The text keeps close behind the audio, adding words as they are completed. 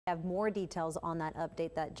Have more details on that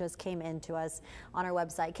update that just came in to us on our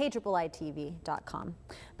website, KIIITV.com.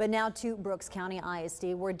 But now to Brooks County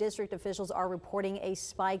ISD, where district officials are reporting a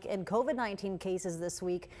spike in COVID-19 cases this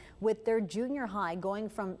week, with their junior high going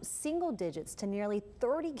from single digits to nearly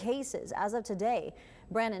 30 cases as of today.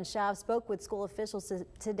 Brandon Schaaf spoke with school officials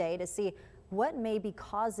today to see what may be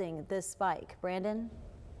causing this spike. Brandon?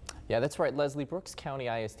 Yeah, that's right, Leslie. Brooks County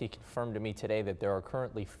ISD confirmed to me today that there are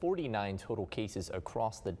currently 49 total cases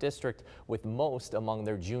across the district, with most among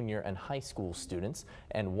their junior and high school students.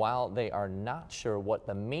 And while they are not sure what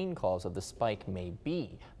the main cause of the spike may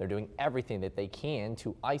be, they're doing everything that they can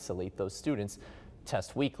to isolate those students,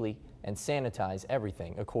 test weekly, and sanitize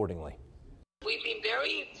everything accordingly. We've been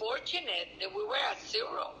very fortunate that we were at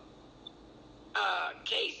 0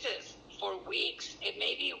 cases for weeks. It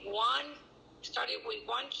may be one. Started with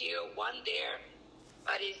one here, one there,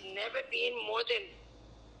 but it's never been more than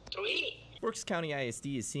 3. Brooks County ISD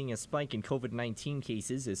is seeing a spike in COVID-19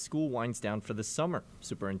 cases as school winds down for the summer.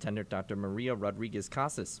 Superintendent Dr. Maria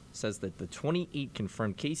Rodriguez-Casas says that the 28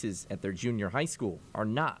 confirmed cases at their junior high school are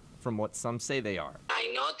not from what some say they are.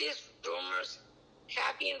 I know these rumors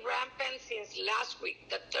have been rampant since last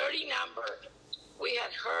week. The 30 number we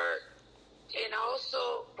had heard, and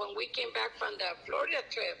also when we came back from the Florida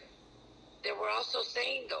trip, they were also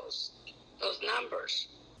saying those numbers.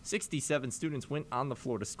 67 students went on the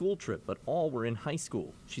Florida school trip, but all were in high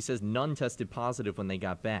school. She says none tested positive when they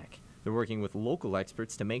got back. They're working with local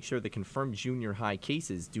experts to make sure the confirmed junior high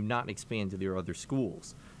cases do not expand to their other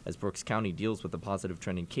schools. As Brooks County deals with the positive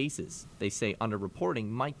trend in cases, they say underreporting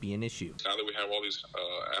might be an issue. Now that we have all these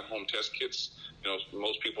at-home test kits,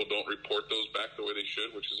 most people don't report those back the way they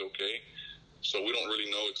should, which is okay. So we don't really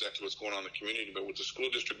know exactly what's going on in the community, but with the school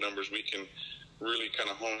district numbers, we can really kind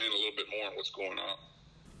of hone in a little bit more on what's going on.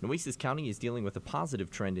 Nueces County is dealing with a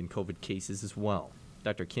positive trend in COVID cases as well.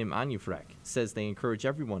 Dr. Kim Anyufrek says they encourage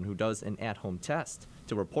everyone who does an at-home test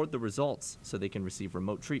to report the results so they can receive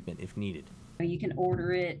remote treatment if needed. You can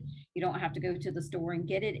order it. You don't have to go to the store and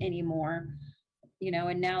get it anymore.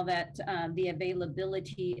 And now that the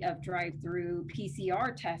availability of drive-through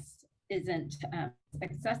PCR tests isn't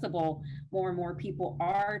accessible, more and more people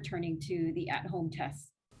are turning to the at-home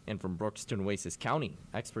tests. And from Brooks to Nueces County,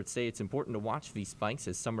 experts say it's important to watch these spikes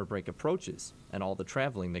as summer break approaches and all the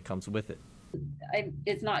traveling that comes with it.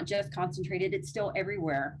 It's not just concentrated, it's still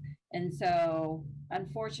everywhere. And so,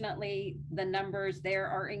 unfortunately, the numbers there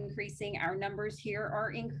are increasing. Our numbers here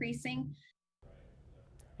are increasing.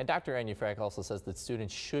 And Dr. Anyufrek also says that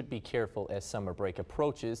students should be careful as summer break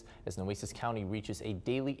approaches, as Nueces County reaches a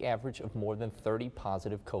daily average of more than 30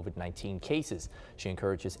 positive COVID-19 cases. She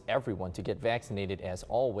encourages everyone to get vaccinated as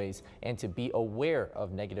always and to be aware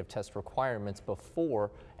of negative test requirements before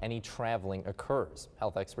any traveling occurs.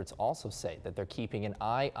 Health experts also say that they're keeping an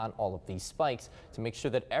eye on all of these spikes to make sure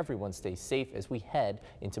that everyone stays safe as we head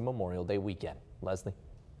into Memorial Day weekend. Leslie.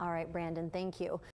 All right, Brandon, thank you.